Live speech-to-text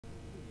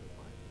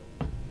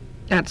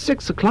At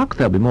 6 o'clock,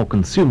 there'll be more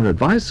consumer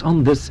advice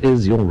on This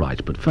Is Your Right.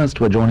 But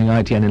first, we're joining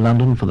ITN in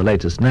London for the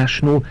latest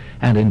national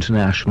and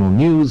international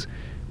news,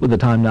 with the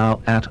time now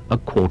at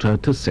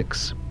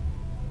 5:45.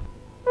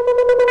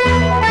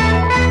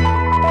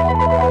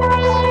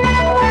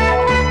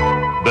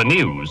 The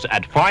news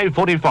at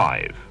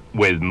 5:45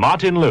 with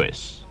Martin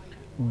Lewis.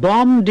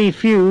 Bomb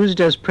defused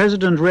as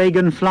President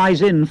Reagan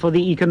flies in for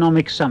the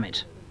economic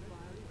summit.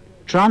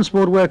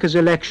 Transport workers'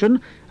 election.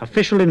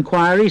 Official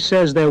inquiry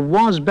says there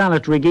was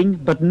ballot rigging,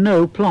 but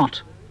no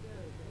plot.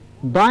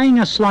 Buying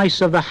a slice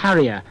of the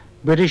Harrier.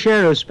 British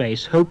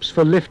Aerospace hopes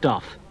for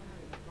liftoff.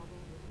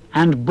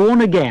 And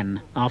born again,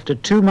 after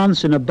 2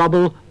 months in a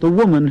bubble, the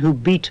woman who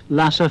beat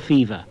Lassa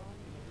fever.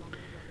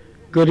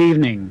 Good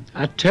evening.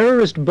 A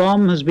terrorist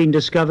bomb has been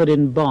discovered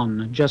in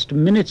Bonn just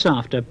minutes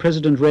after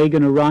President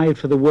Reagan arrived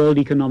for the World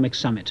Economic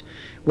Summit.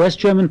 West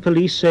German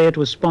police say it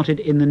was spotted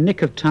in the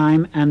nick of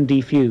time and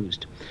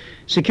defused.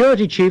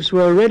 Security chiefs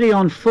were already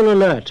on full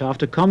alert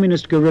after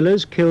communist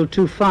guerrillas killed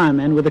 2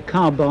 firemen with a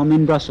car bomb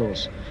in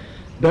Brussels.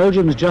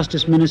 Belgium's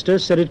justice minister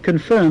said it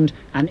confirmed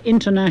an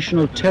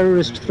international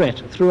terrorist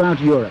threat throughout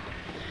Europe.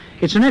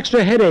 It's an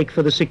extra headache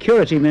for the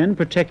security men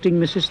protecting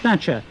Mrs.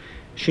 Thatcher.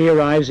 She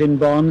arrives in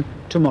Bonn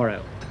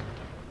tomorrow.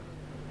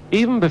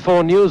 Even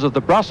before news of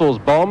the Brussels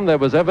bomb, there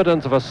was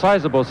evidence of a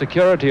sizable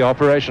security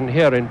operation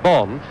here in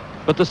Bonn.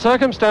 But the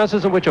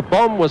circumstances in which a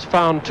bomb was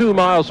found 2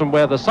 miles from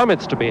where the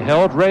summit's to be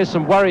held raise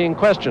some worrying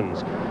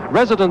questions.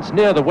 Residents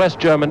near the West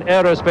German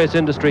aerospace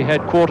industry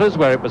headquarters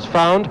where it was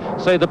found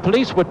say the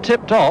police were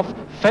tipped off,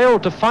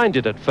 failed to find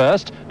it at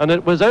first, and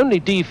it was only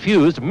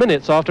defused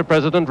minutes after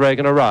President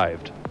Reagan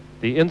arrived.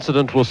 The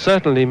incident will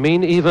certainly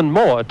mean even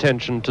more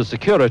attention to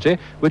security,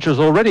 which has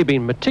already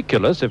been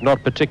meticulous, if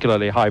not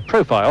particularly high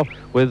profile,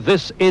 with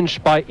this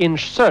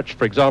inch-by-inch search,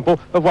 for example,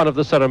 of one of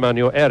the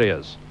ceremonial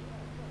areas.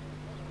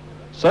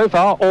 So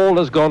far, all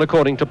has gone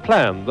according to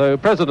plan, though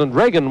President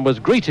Reagan was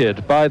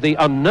greeted by the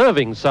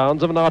unnerving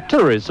sounds of an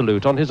artillery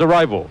salute on his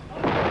arrival.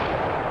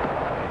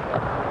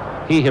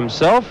 He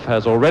himself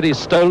has already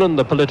stolen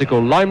the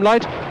political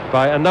limelight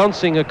by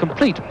announcing a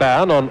complete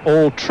ban on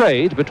all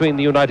trade between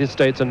the United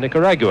States and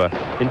Nicaragua,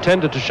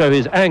 intended to show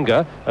his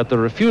anger at the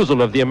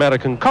refusal of the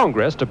American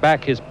Congress to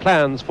back his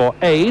plans for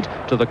aid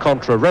to the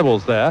Contra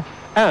rebels there,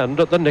 and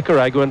at the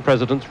Nicaraguan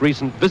president's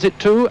recent visit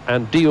to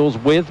and deals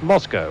with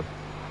Moscow.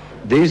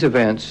 These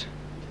events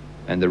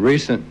and the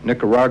recent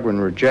Nicaraguan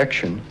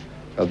rejection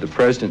of the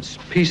president's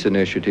peace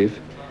initiative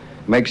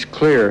makes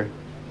clear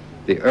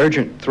the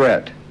urgent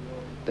threat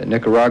that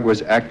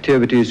Nicaragua's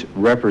activities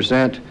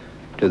represent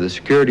to the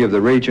security of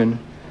the region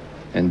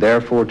and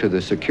therefore to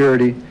the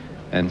security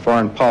and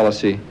foreign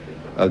policy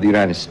of the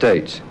United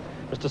States.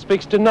 Mr.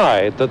 Speaks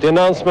denied that the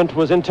announcement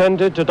was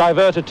intended to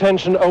divert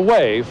attention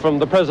away from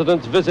the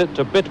president's visit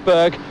to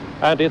Bitburg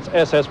and its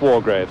SS war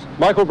graves.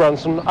 Michael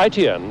Brunson,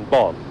 ITN,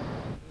 Bonn.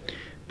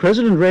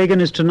 President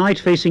Reagan is tonight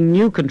facing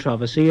new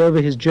controversy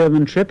over his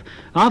German trip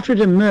after it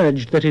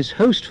emerged that his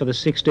host for the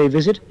 6-day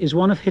visit is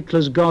one of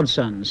Hitler's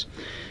godsons.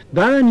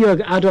 Baron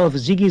Jörg Adolf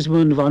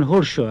Sigismund von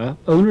Horschauer,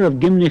 owner of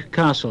Gimnich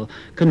Castle,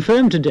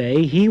 confirmed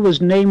today he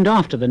was named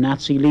after the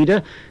Nazi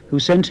leader who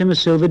sent him a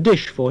silver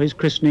dish for his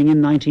christening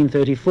in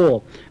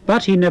 1934.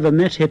 But he never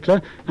met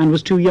Hitler and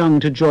was too young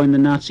to join the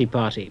Nazi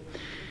party.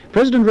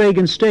 President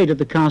Reagan stayed at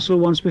the castle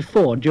once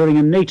before during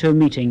a NATO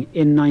meeting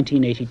in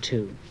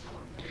 1982.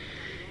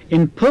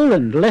 In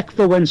Poland, Lech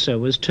Wałęsa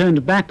was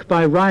turned back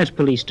by riot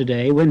police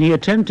today when he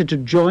attempted to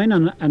join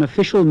an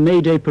official May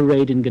Day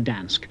parade in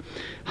Gdansk.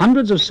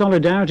 Hundreds of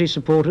Solidarity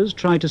supporters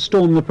tried to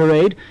storm the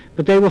parade,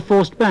 but they were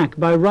forced back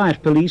by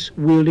riot police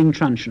wielding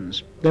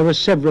truncheons. There were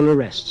several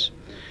arrests.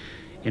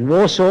 In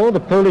Warsaw,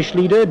 the Polish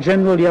leader,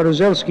 General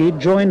Jaruzelski,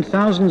 joined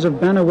thousands of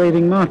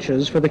banner-waving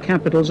marchers for the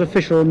capital's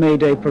official May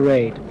Day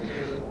parade.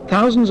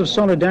 Thousands of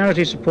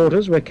Solidarity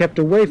supporters were kept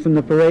away from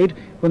the parade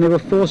when they were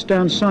forced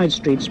down side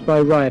streets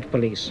by riot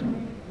police.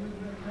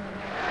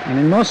 And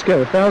in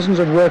Moscow, thousands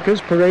of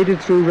workers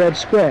paraded through Red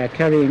Square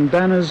carrying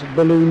banners,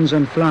 balloons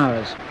and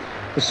flowers.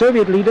 The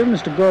Soviet leader,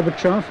 Mr.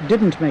 Gorbachev,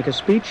 didn't make a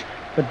speech,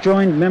 but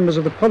joined members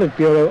of the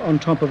Politburo on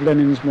top of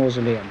Lenin's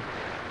mausoleum.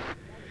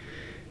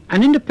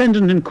 An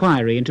independent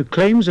inquiry into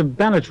claims of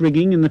ballot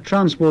rigging in the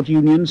transport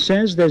union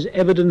says there's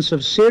evidence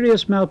of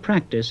serious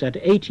malpractice at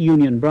 8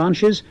 union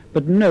branches,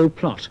 but no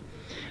plot.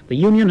 The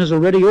union has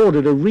already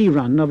ordered a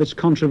rerun of its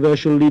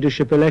controversial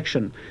leadership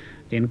election.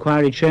 The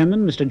inquiry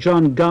chairman, Mr.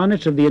 John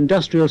Garnett of the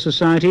Industrial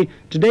Society,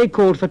 today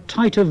called for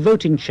tighter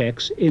voting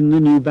checks in the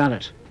new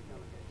ballot.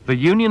 The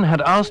union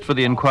had asked for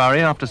the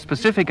inquiry after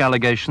specific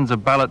allegations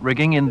of ballot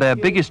rigging in their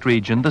biggest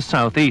region, the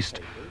southeast.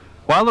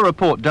 While the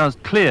report does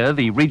clear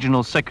the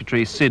regional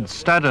secretary Sid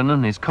Stadden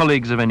and his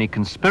colleagues of any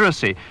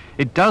conspiracy,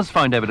 it does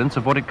find evidence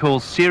of what it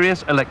calls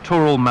serious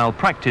electoral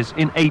malpractice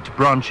in 8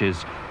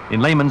 branches.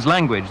 In layman's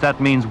language,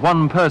 that means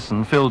one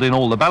person filled in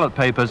all the ballot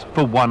papers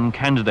for one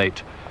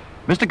candidate.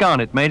 Mr.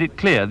 Garnett made it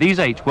clear these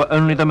 8 were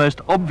only the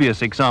most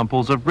obvious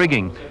examples of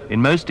rigging.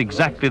 In most,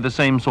 exactly the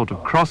same sort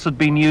of cross had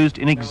been used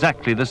in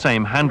exactly the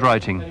same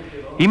handwriting.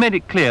 He made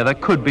it clear there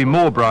could be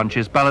more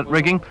branches ballot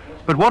rigging,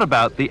 But what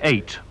about the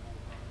 8?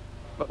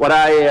 What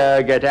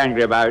I get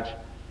angry about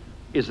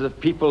is that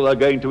people are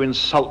going to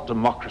insult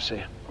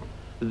democracy.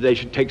 They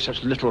should take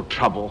such little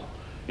trouble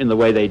in the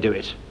way they do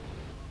it.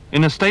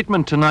 In a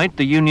statement tonight,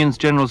 the union's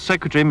General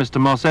Secretary, Mr.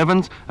 Moss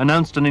Evans,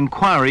 announced an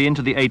inquiry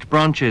into the 8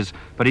 branches,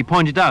 but he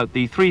pointed out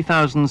the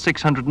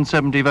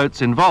 3,670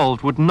 votes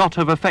involved would not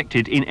have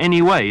affected in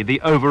any way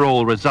the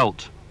overall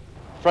result.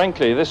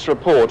 Frankly, this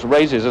report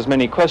raises as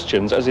many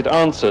questions as it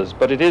answers,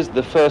 but it is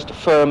the first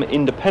firm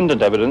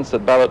independent evidence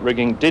that ballot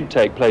rigging did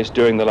take place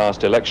during the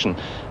last election,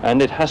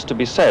 and it has to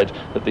be said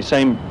that the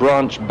same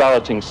branch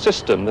balloting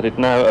system that it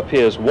now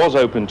appears was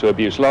open to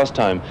abuse last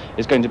time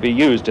is going to be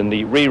used in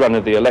the rerun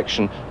of the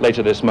election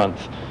later this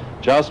month.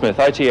 Giles Smith,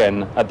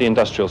 ITN, at the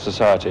Industrial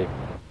Society.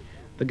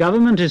 The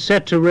government is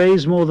set to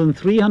raise more than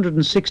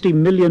 £360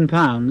 million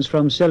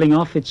from selling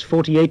off its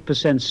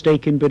 48%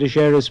 stake in British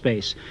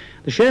Aerospace.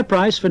 The share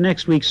price for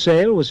next week's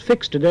sale was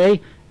fixed today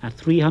at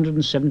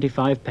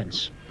 375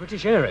 pence.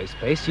 British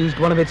Aerospace used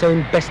one of its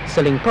own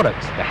best-selling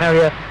products, the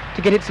Harrier,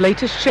 to get its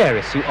latest share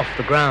issue off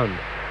the ground.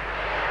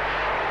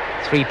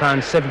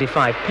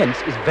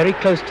 £3.75 is very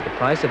close to the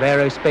price of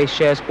aerospace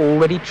shares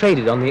already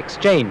traded on the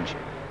exchange.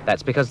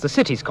 That's because the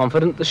city's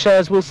confident the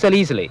shares will sell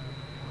easily.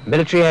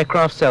 Military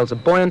aircraft sales are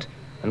buoyant,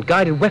 and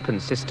guided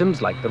weapons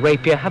systems like the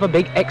Rapier have a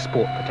big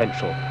export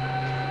potential.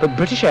 But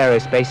British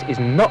Aerospace is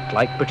not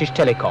like British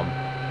Telecom.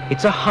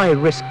 It's a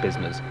high-risk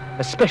business,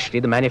 especially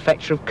the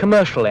manufacture of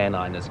commercial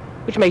airliners,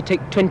 which may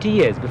take 20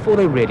 years before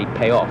they really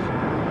pay off.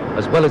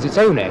 As well as its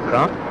own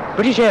aircraft,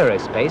 British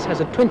Aerospace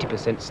has a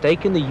 20%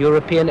 stake in the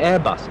European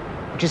Airbus,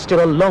 which is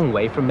still a long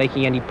way from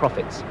making any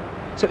profits.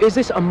 So is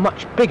this a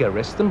much bigger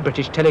risk than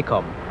British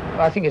Telecom?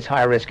 Well, I think it's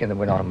high risk in that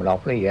we're not a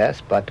monopoly,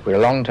 yes, but we're a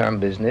long-term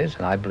business,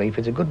 and I believe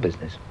it's a good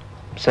business.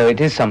 So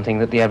it is something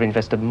that the average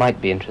investor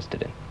might be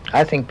interested in?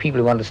 I think people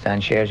who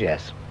understand shares,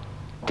 yes.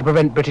 To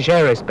prevent British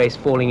Aerospace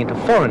falling into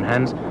foreign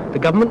hands, the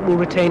government will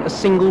retain a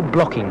single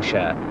blocking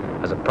share.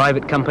 As a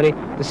private company,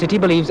 the city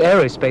believes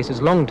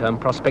aerospace's long-term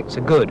prospects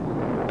are good,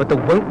 but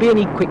there won't be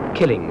any quick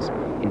killings.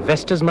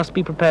 Investors must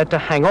be prepared to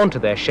hang on to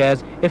their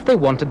shares if they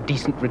want a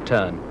decent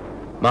return.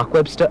 Mark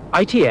Webster,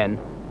 ITN,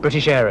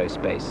 British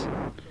Aerospace.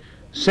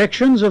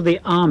 Sections of the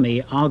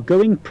army are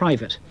going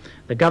private.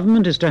 The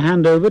government is to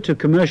hand over to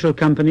commercial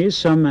companies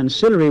some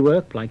ancillary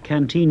work like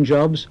canteen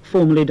jobs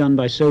formerly done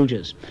by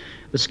soldiers.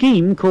 The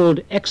scheme, called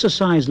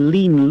Exercise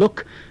Lean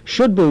Look,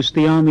 should boost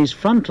the Army's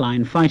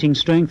frontline fighting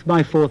strength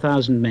by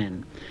 4,000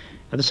 men.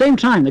 At the same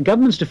time, the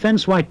government's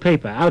defence white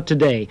paper, out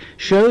today,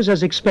 shows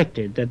as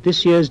expected that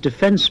this year's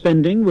defence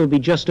spending will be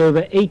just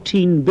over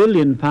 £18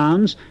 billion,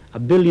 a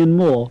billion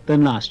more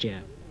than last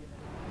year.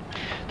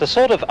 The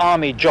sort of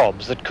army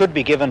jobs that could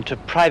be given to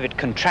private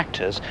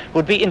contractors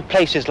would be in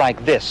places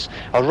like this,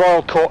 a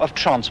Royal Corps of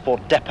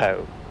Transport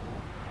depot.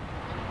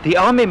 The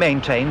army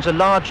maintains a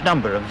large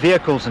number of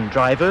vehicles and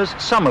drivers,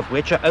 some of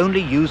which are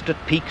only used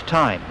at peak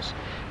times.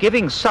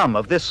 Giving some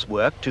of this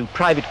work to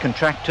private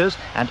contractors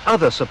and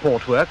other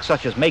support work,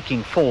 such as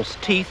making false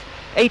teeth,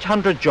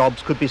 800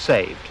 jobs could be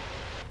saved.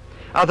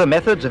 Other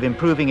methods of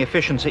improving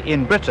efficiency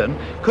in Britain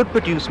could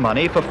produce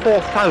money for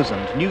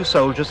 4,000 new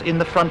soldiers in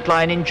the front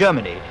line in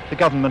Germany, the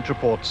government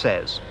report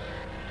says.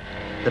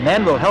 The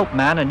men will help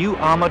man a new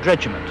armoured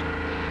regiment,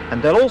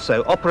 and they'll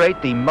also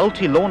operate the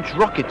multi-launch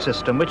rocket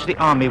system which the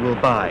Army will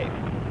buy.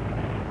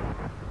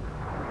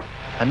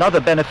 Another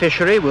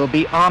beneficiary will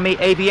be Army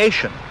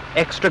aviation.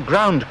 Extra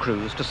ground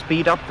crews to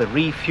speed up the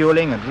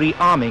refuelling and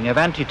rearming of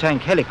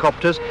anti-tank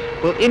helicopters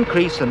will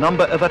increase the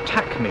number of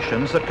attack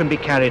missions that can be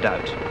carried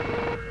out.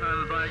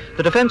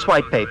 The Defence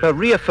White Paper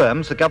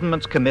reaffirms the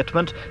government's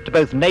commitment to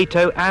both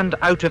NATO and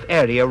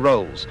out-of-area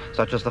roles,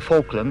 such as the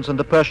Falklands and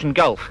the Persian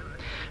Gulf.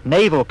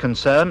 Naval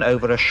concern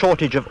over a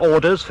shortage of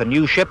orders for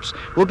new ships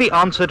will be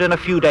answered in a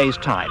few days'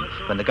 time,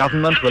 when the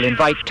government will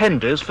invite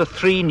tenders for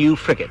 3 new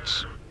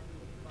frigates.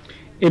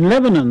 In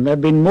Lebanon, there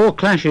have been more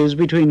clashes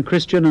between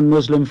Christian and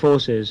Muslim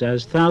forces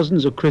as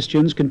thousands of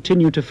Christians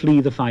continue to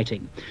flee the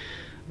fighting.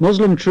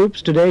 Muslim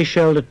troops today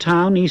shelled a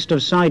town east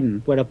of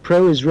Sidon, where a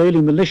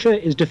pro-Israeli militia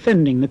is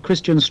defending the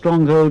Christian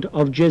stronghold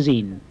of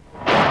Jezin.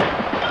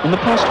 In the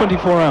past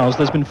 24 hours,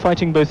 there's been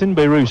fighting both in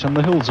Beirut and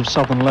the hills of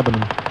southern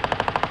Lebanon.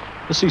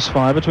 The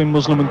ceasefire between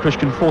Muslim and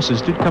Christian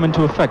forces did come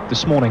into effect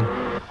this morning,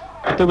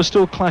 but there were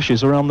still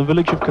clashes around the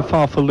village of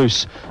Kafar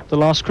Falus, the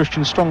last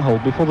Christian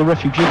stronghold before the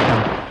refugee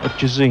camp of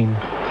Jezin.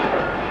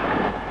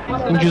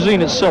 In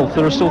Jezin itself,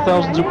 there are still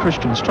thousands of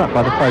Christians trapped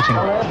by the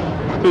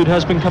fighting. Food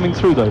has been coming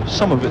through, though,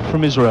 some of it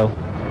from Israel.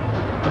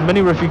 And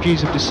many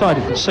refugees have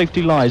decided that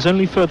safety lies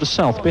only further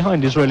south,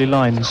 behind Israeli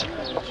lines.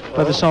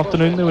 By this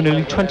afternoon, there were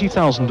nearly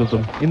 20,000 of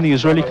them in the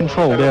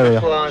Israeli-controlled area.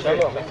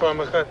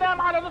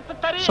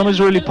 Some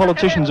Israeli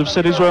politicians have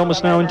said Israel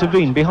must now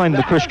intervene behind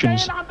the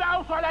Christians.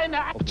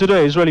 But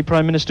today, Israeli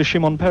Prime Minister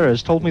Shimon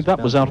Peres told me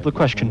that was out of the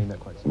question.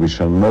 We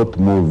shall not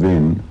move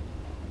in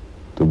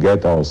to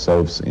get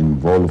ourselves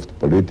involved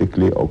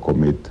politically or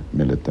commit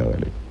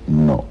militarily.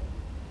 No.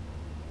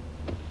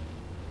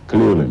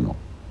 Clearly no.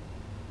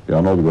 We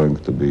are not going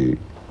to be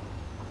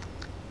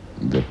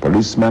the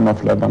policemen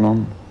of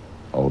Lebanon.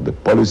 or the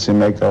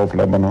policymaker of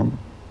Lebanon,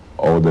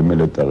 or the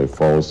military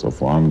force of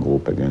one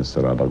group against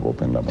another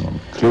group in Lebanon.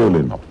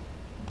 Clearly not.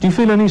 Do you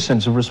feel any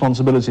sense of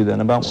responsibility then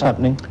about what's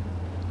happening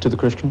to the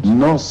Christians?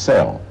 No,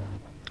 sir.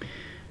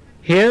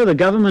 Here, the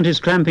government is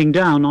clamping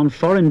down on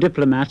foreign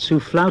diplomats who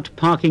flout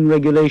parking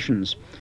regulations.